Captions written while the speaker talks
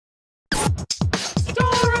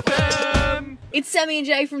It's Sammy and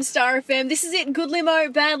Jay from STARFM. This is it. Good limo,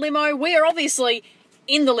 bad limo. We are obviously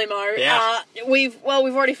in the limo. Yeah. We've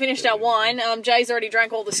already finished our wine. Jay's already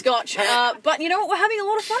drank all the scotch. But you know what? We're having a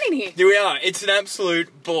lot of fun in here. Here we are. It's an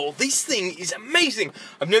absolute ball. This thing is amazing.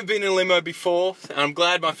 I've never been in a limo before, and I'm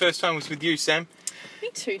glad my first time was with you, Sam. Me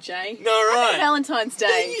too, Jay. No, right. Happy Valentine's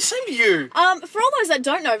Day. Yeah, same to you. For all those that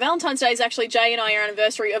don't know, Valentine's Day is actually Jay and our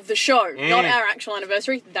anniversary of the show, not our actual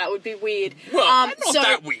anniversary. That would be weird. Well, not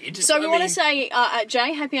that weird. So we want to say,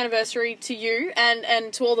 Jay, happy anniversary to you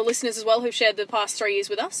and to all the listeners as well who've shared the past 3 years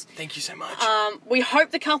with us. Thank you so much. We hope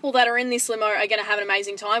the couple that are in this limo are going to have an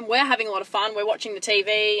amazing time. We're having a lot of fun. We're watching the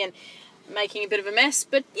TV and making a bit of a mess,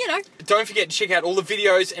 but you know. Don't forget to check out all the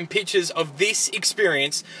videos and pictures of this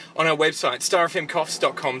experience on our website,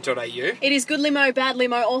 starfmcoffs.com.au. It is good limo, bad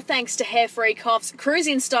limo, all thanks to hair-free Coffs,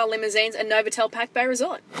 cruise-in style limousines and Novotel Pacific Bay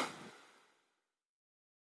Resort.